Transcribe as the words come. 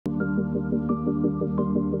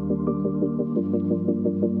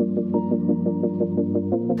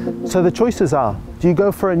So the choices are, do you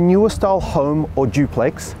go for a newer style home or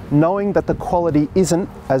duplex, knowing that the quality isn't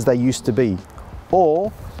as they used to be?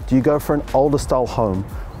 Or do you go for an older style home,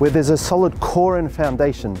 where there's a solid core and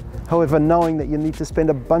foundation, however knowing that you need to spend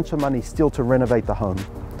a bunch of money still to renovate the home?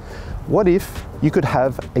 What if you could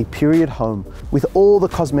have a period home with all the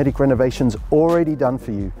cosmetic renovations already done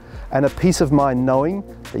for you, and a peace of mind knowing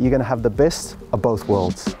that you're going to have the best of both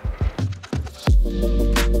worlds?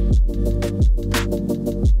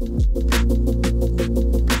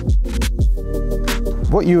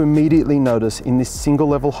 What you immediately notice in this single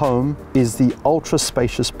level home is the ultra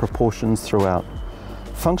spacious proportions throughout.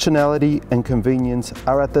 Functionality and convenience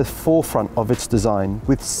are at the forefront of its design,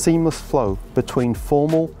 with seamless flow between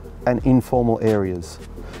formal and informal areas.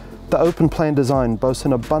 The open plan design boasts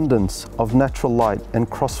an abundance of natural light and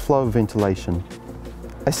cross-flow ventilation.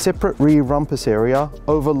 A separate rear rumpus area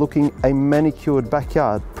overlooking a manicured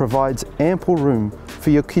backyard provides ample room for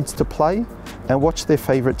your kids to play and watch their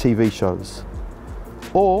favourite TV shows.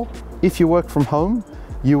 Or, if you work from home,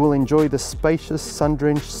 you will enjoy the spacious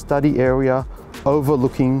sun-drenched study area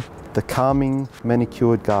overlooking the calming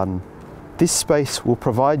manicured garden. This space will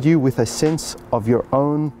provide you with a sense of your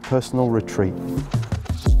own personal retreat.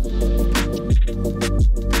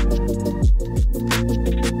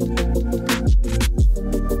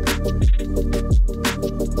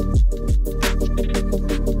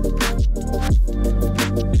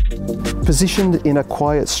 Positioned in a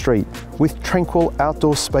quiet street with tranquil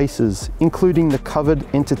outdoor spaces, including the covered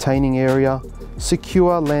entertaining area,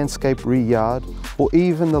 secure landscape rear yard, or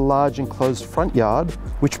even the large enclosed front yard,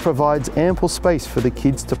 which provides ample space for the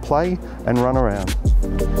kids to play and run around.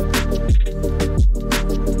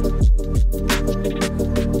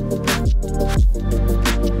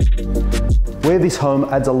 Where this home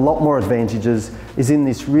adds a lot more advantages is in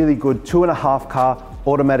this really good 2.5 car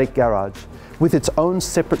automatic garage, with its own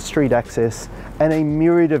separate street access and a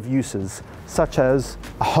myriad of uses, such as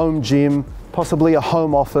a home gym, possibly a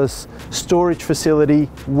home office, storage facility,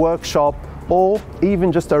 workshop, or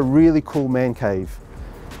even just a really cool man cave.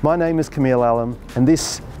 My name is Camille Allen, and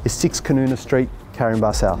this is 6 Kanoona Street,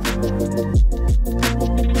 Caringbah South.